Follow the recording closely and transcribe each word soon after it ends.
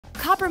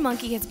Copper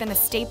Monkey has been a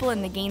staple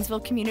in the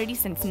Gainesville community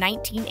since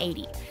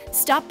 1980.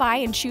 Stop by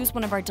and choose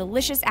one of our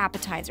delicious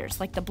appetizers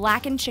like the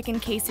blackened chicken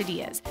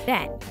quesadillas.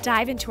 Then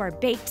dive into our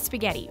baked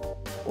spaghetti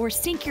or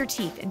sink your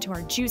teeth into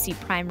our juicy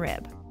prime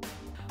rib.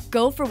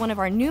 Go for one of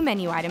our new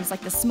menu items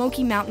like the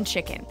Smoky Mountain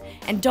Chicken.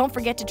 And don't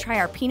forget to try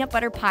our peanut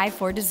butter pie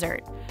for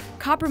dessert.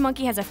 Copper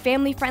Monkey has a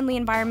family-friendly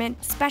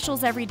environment,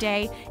 specials every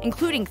day,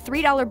 including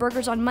 $3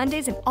 burgers on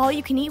Mondays and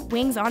all-you-can-eat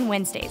wings on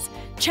Wednesdays.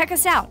 Check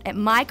us out at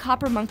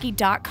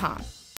mycoppermonkey.com.